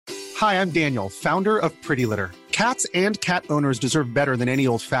Hi, I'm Daniel, founder of Pretty Litter. Cats and cat owners deserve better than any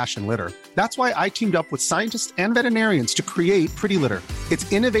old-fashioned litter. That's why I teamed up with scientists and veterinarians to create Pretty Litter.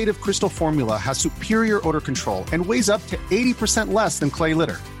 Its innovative crystal formula has superior odor control and weighs up to 80% less than clay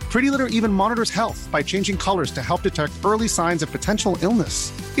litter. Pretty Litter even monitors health by changing colors to help detect early signs of potential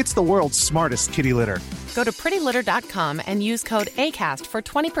illness. It's the world's smartest kitty litter. Go to prettylitter.com and use code ACAST for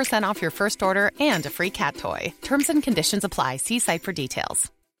 20% off your first order and a free cat toy. Terms and conditions apply. See site for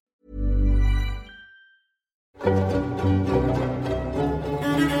details. I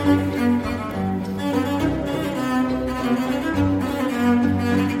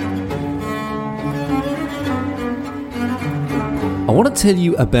want to tell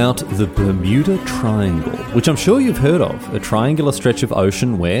you about the Bermuda Triangle, which I'm sure you've heard of, a triangular stretch of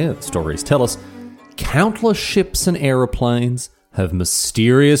ocean where, stories tell us, countless ships and aeroplanes have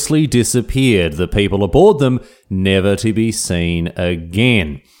mysteriously disappeared, the people aboard them never to be seen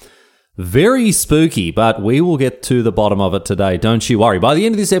again. Very spooky, but we will get to the bottom of it today, don't you worry. By the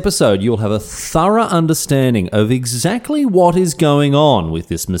end of this episode, you'll have a thorough understanding of exactly what is going on with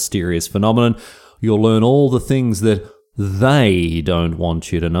this mysterious phenomenon. You'll learn all the things that they don't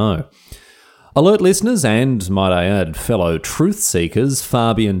want you to know. Alert listeners and, might I add, fellow truth seekers,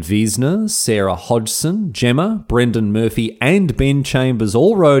 Fabian Wiesner, Sarah Hodgson, Gemma, Brendan Murphy and Ben Chambers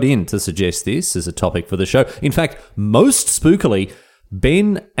all wrote in to suggest this as a topic for the show. In fact, most spookily,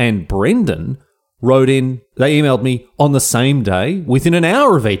 Ben and Brendan wrote in, they emailed me on the same day, within an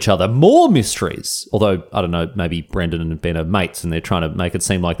hour of each other. More mysteries. Although, I don't know, maybe Brendan and Ben are mates and they're trying to make it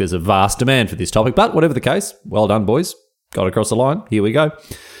seem like there's a vast demand for this topic. But whatever the case, well done, boys. Got across the line. Here we go.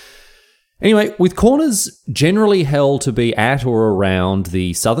 Anyway, with corners generally held to be at or around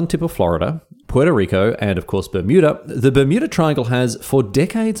the southern tip of Florida, Puerto Rico, and of course Bermuda, the Bermuda Triangle has, for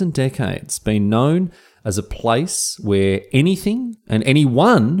decades and decades, been known as a place where anything and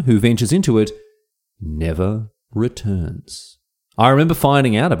anyone who ventures into it never returns. I remember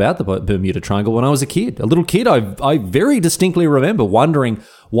finding out about the Bermuda Triangle when I was a kid. A little kid, I very distinctly remember wondering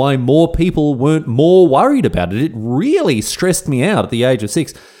why more people weren't more worried about it. It really stressed me out at the age of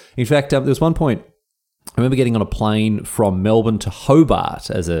 6. In fact, there was one point, I remember getting on a plane from Melbourne to Hobart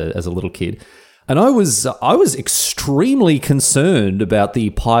as a little kid, and I was extremely concerned about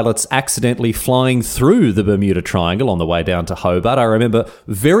the pilots accidentally flying through the Bermuda Triangle on the way down to Hobart. I remember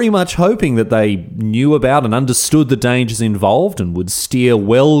very much hoping that they knew about and understood the dangers involved and would steer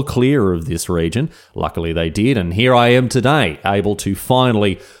well clear of this region. Luckily they did, and here I am today, able to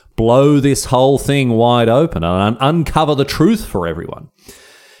finally blow this whole thing wide open and uncover the truth for everyone.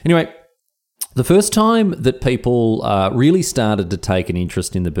 Anyway, the first time that people really started to take an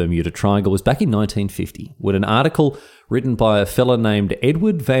interest in the Bermuda Triangle was back in 1950, when an article written by a fella named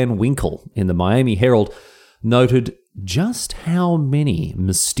Edward Van Winkle in the Miami Herald noted just how many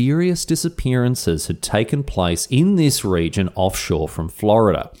mysterious disappearances had taken place in this region offshore from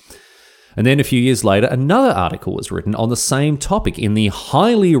Florida. And then a few years later, another article was written on the same topic in the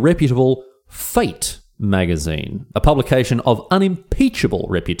highly reputable Fate magazine, a publication of unimpeachable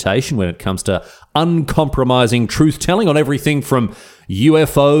reputation when it comes to uncompromising truth-telling on everything from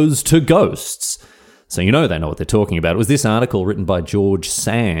UFOs to ghosts. So you know they know what they're talking about. It was this article written by George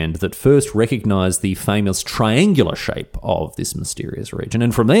Sand that first recognised the famous triangular shape of this mysterious region.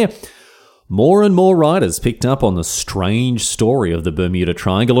 And from there, more and more writers picked up on the strange story of the Bermuda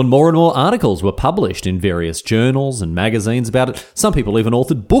Triangle, and more articles were published in various journals and magazines about it. Some people even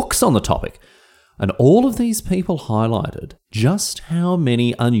authored books on the topic. And all of these people highlighted just how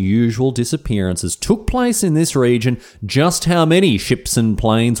many unusual disappearances took place in this region, just how many ships and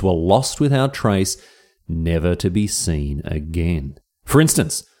planes were lost without trace, never to be seen again. For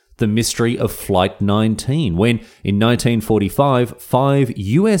instance, the mystery of Flight 19, when in 1945, 5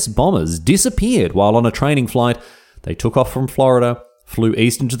 US bombers disappeared while on a training flight. They took off from Florida, flew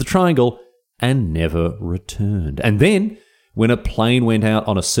east into the Triangle, and never returned. And then, when a plane went out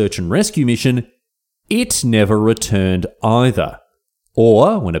on a search and rescue mission, it never returned either.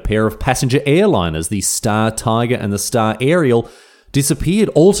 Or when a pair of passenger airliners, the Star Tiger and the Star Ariel, disappeared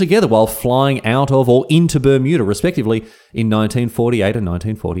altogether while flying out of or into Bermuda, respectively, in 1948 and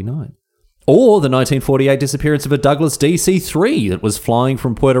 1949. Or the 1948 disappearance of a Douglas DC-3 that was flying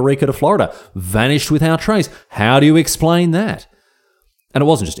from Puerto Rico to Florida, vanished without trace. How do you explain that? And it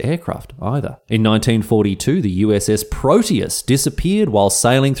wasn't just aircraft either. In 1942, the USS Proteus disappeared while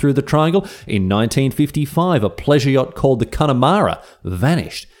sailing through the Triangle. In 1955, a pleasure yacht called the Connemara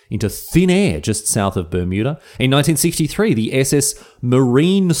vanished into thin air just south of Bermuda. In 1963, the SS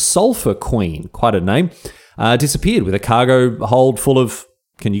Marine Sulphur Queen, quite a name, disappeared with a cargo hold full of,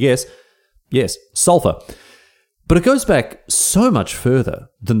 can you guess? Yes, sulphur. But it goes back so much further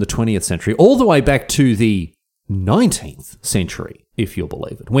than the 20th century, all the way back to the 19th century, if you'll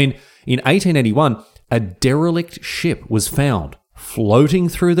believe it, when in 1881, a derelict ship was found floating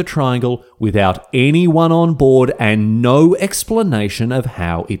through the triangle without anyone on board and no explanation of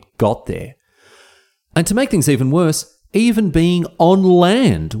how it got there. And to make things even worse, even being on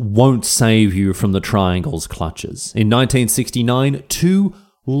land won't save you from the triangle's clutches. In 1969, 2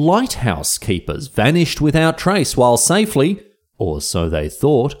 lighthouse keepers vanished without trace while safely, or so they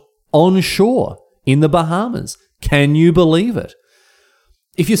thought, on shore in the Bahamas. Can you believe it?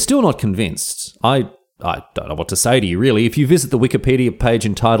 If you're still not convinced, I don't know what to say to you, really. If you visit the Wikipedia page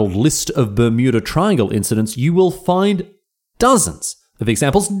entitled List of Bermuda Triangle Incidents, you will find dozens of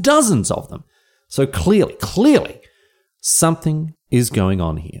examples, dozens of them. So clearly, something is going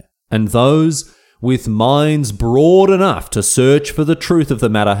on here. And those with minds broad enough to search for the truth of the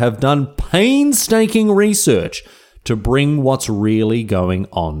matter have done painstaking research to bring what's really going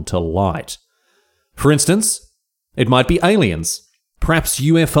on to light. For instance, it might be aliens. Perhaps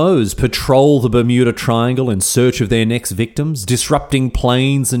UFOs patrol the Bermuda Triangle in search of their next victims, disrupting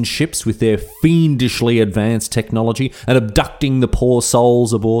planes and ships with their fiendishly advanced technology and abducting the poor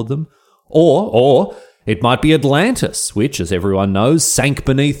souls aboard them. Or it might be Atlantis, which, as everyone knows, sank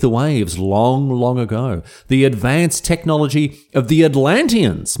beneath the waves long ago. The advanced technology of the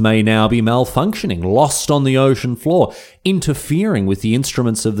Atlanteans may now be malfunctioning, lost on the ocean floor, interfering with the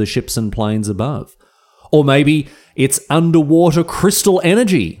instruments of the ships and planes above. Or maybe it's underwater crystal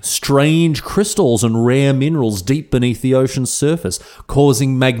energy, strange crystals and rare minerals deep beneath the ocean's surface,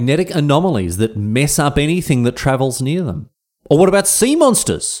 causing magnetic anomalies that mess up anything that travels near them. Or what about sea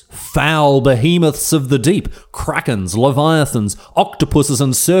monsters? Foul behemoths of the deep, krakens, leviathans, octopuses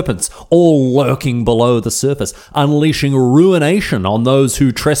and serpents, all lurking below the surface, unleashing ruination on those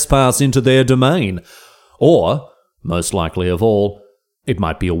who trespass into their domain. Or, most likely of all, it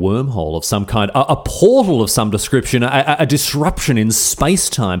might be a wormhole of some kind, a portal of some description, a disruption in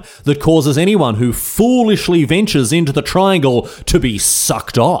space-time that causes anyone who foolishly ventures into the triangle to be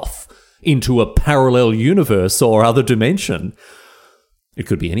sucked off into a parallel universe or other dimension. It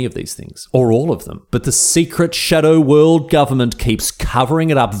could be any of these things, or all of them, but the secret shadow world government keeps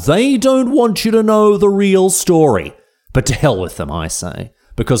covering it up. They don't want you to know the real story. But to hell with them, I say,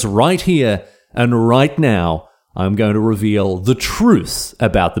 because right here and right now, I'm going to reveal the truth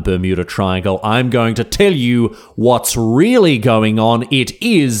about the Bermuda Triangle. I'm going to tell you what's really going on. It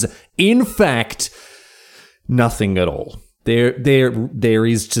is, in fact, nothing at all. There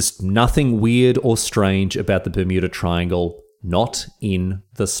is just nothing weird or strange about the Bermuda Triangle, not in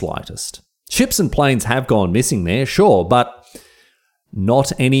the slightest. Ships and planes have gone missing there, sure, but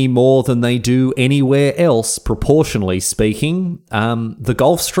not any more than they do anywhere else, proportionally speaking. The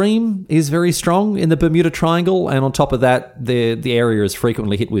Gulf Stream is very strong in the Bermuda Triangle, and on top of that, the area is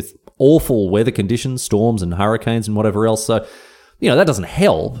frequently hit with awful weather conditions, storms and hurricanes and whatever else. So, that doesn't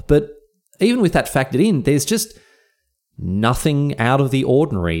help. But even with that factored in, there's just nothing out of the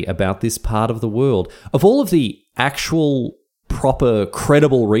ordinary about this part of the world. Of all of the actual, proper,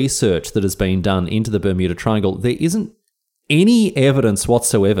 credible research that has been done into the Bermuda Triangle, there isn't any evidence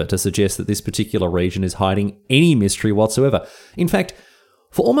whatsoever to suggest that this particular region is hiding any mystery whatsoever. In fact,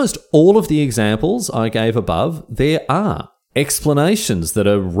 for almost all of the examples I gave above, there are explanations that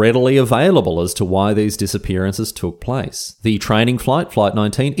are readily available as to why these disappearances took place. The training flight, Flight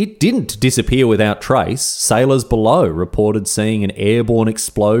 19, it didn't disappear without trace. Sailors below reported seeing an airborne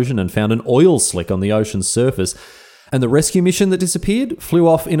explosion and found an oil slick on the ocean's surface. And the rescue mission that disappeared flew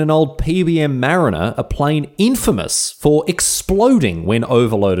off in an old PBM Mariner, a plane infamous for exploding when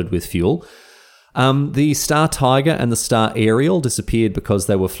overloaded with fuel. The Star Tiger and the Star Ariel disappeared because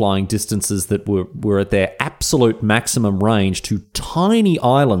they were flying distances that were at their absolute maximum range to tiny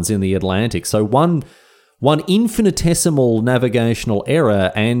islands in the Atlantic. So one infinitesimal navigational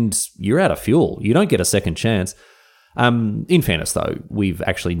error and you're out of fuel. You don't get a second chance. In fairness, though, we've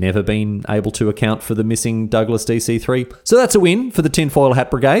actually never been able to account for the missing Douglas DC-3. So that's a win for the Tinfoil Hat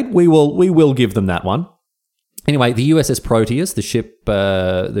Brigade. We will give them that one. Anyway, the USS Proteus, the ship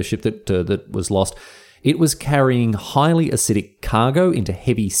that was lost, it was carrying highly acidic cargo into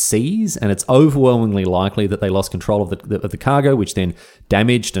heavy seas, and it's overwhelmingly likely that they lost control of the cargo, which then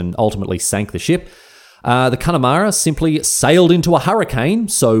damaged and ultimately sank the ship. The Connemara simply sailed into a hurricane,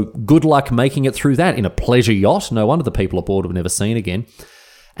 so good luck making it through that in a pleasure yacht. No wonder the people aboard were never seen again.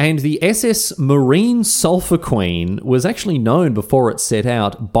 And the SS Marine Sulphur Queen was actually known before it set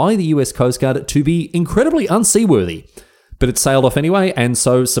out by the US Coast Guard to be incredibly unseaworthy. But it sailed off anyway, and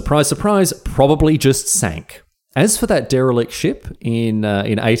so, surprise, surprise, probably just sank. As for that derelict ship in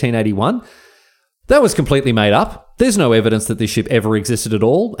 1881, That was completely made up. There's no evidence that this ship ever existed at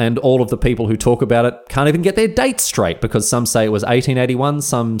all, and all of the people who talk about it can't even get their dates straight because some say it was 1881,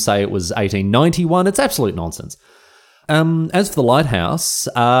 some say it was 1891. It's absolute nonsense. As for the lighthouse,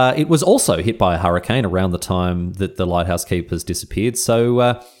 it was also hit by a hurricane around the time that the lighthouse keepers disappeared.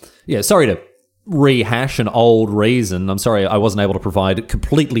 So, sorry to rehash an old reason. I'm sorry I wasn't able to provide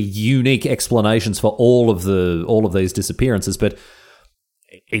completely unique explanations for all of these disappearances, but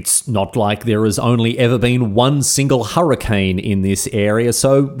it's not like there has only ever been one single hurricane in this area.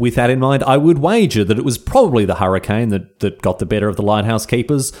 So with that in mind, I would wager that it was probably the hurricane that got the better of the lighthouse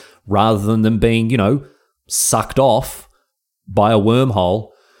keepers rather than them being, sucked off by a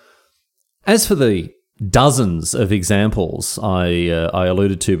wormhole. As for the dozens of examples I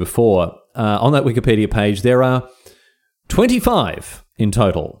alluded to before, on that Wikipedia page, there are 25 in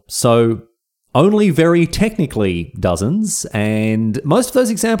total. So only very technically dozens, and most of those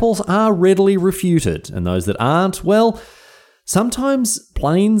examples are readily refuted. And those that aren't, well, sometimes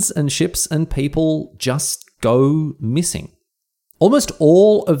planes and ships and people just go missing. Almost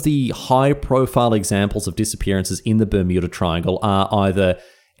all of the high-profile examples of disappearances in the Bermuda Triangle are either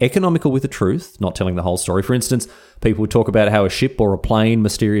economical with the truth, not telling the whole story. For instance, people would talk about how a ship or a plane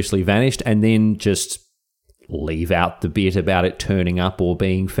mysteriously vanished and then just leave out the bit about it turning up or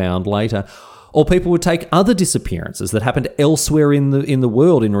being found later. Or people would take other disappearances that happened elsewhere in the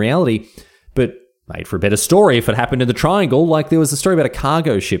world in reality, but made for a better story if it happened in the Triangle. Like there was a story about a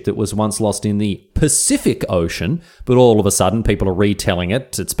cargo ship that was once lost in the Pacific Ocean, but all of a sudden people are retelling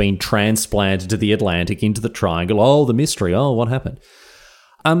it. It's been transplanted to the Atlantic into the Triangle. Oh, the mystery. Oh, what happened?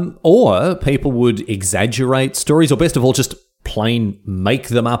 Or people would exaggerate stories, or best of all, just plain make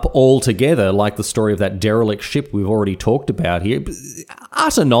them up altogether, like the story of that derelict ship we've already talked about here.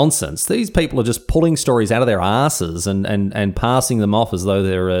 Utter nonsense. These people are just pulling stories out of their asses and passing them off as though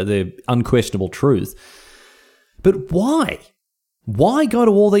they're unquestionable truth. But why? Why go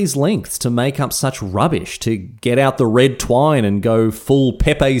to all these lengths to make up such rubbish, to get out the red twine and go full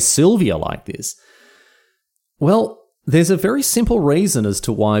Pepe Sylvia like this? Well, there's a very simple reason as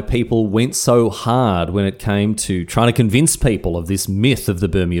to why people went so hard when it came to trying to convince people of this myth of the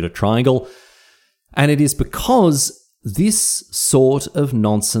Bermuda Triangle, and it is because this sort of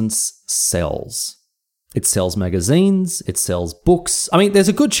nonsense sells. It sells magazines, it sells books. I mean, there's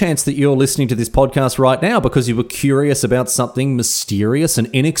a good chance that you're listening to this podcast right now because you were curious about something mysterious and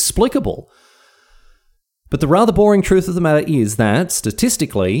inexplicable. But the rather boring truth of the matter is that,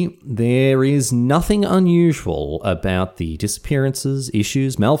 statistically, there is nothing unusual about the disappearances,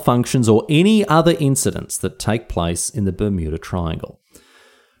 issues, malfunctions, or any other incidents that take place in the Bermuda Triangle.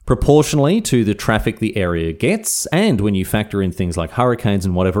 Proportionally to the traffic the area gets, and when you factor in things like hurricanes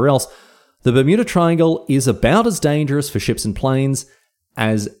and whatever else, the Bermuda Triangle is about as dangerous for ships and planes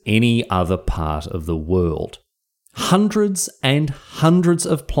as any other part of the world. Hundreds and hundreds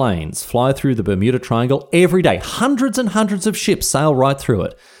of planes fly through the Bermuda Triangle every day. Hundreds and hundreds of ships sail right through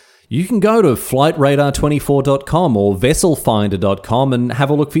it. You can go to flightradar24.com or vesselfinder.com and have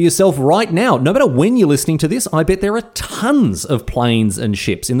a look for yourself right now. No matter when you're listening to this, I bet there are tons of planes and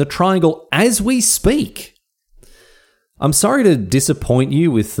ships in the Triangle as we speak. I'm sorry to disappoint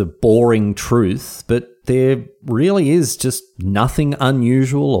you with the boring truth, but there really is just nothing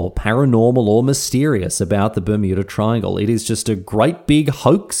unusual or paranormal or mysterious about the Bermuda Triangle. It is just a great big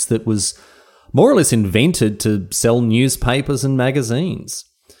hoax that was more or less invented to sell newspapers and magazines.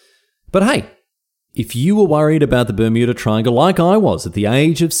 But hey, if you were worried about the Bermuda Triangle like I was at the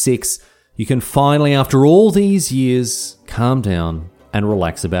age of 6, you can finally, after all these years, calm down and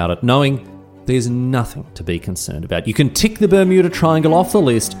relax about it, knowing there's nothing to be concerned about. You can tick the Bermuda Triangle off the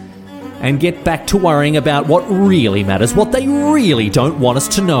list and get back to worrying about what really matters, what they really don't want us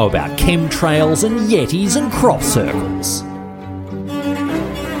to know about: chemtrails and yetis and crop circles.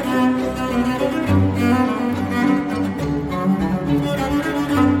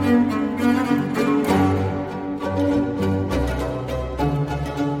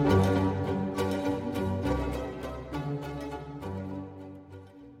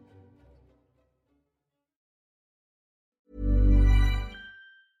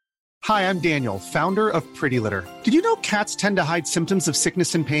 Hi, I'm Daniel, founder of Pretty Litter. Did you know cats tend to hide symptoms of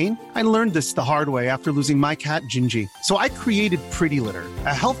sickness and pain? I learned this the hard way after losing my cat, Gingy. So I created Pretty Litter,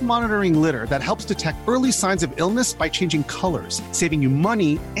 a health monitoring litter that helps detect early signs of illness by changing colors, saving you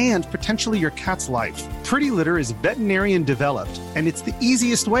money and potentially your cat's life. Pretty Litter is veterinarian developed, and it's the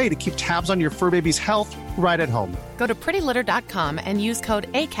easiest way to keep tabs on your fur baby's health right at home. Go to prettylitter.com and use code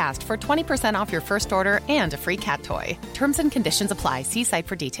ACAST for 20% off your first order and a free cat toy. Terms and conditions apply. See site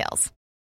for details.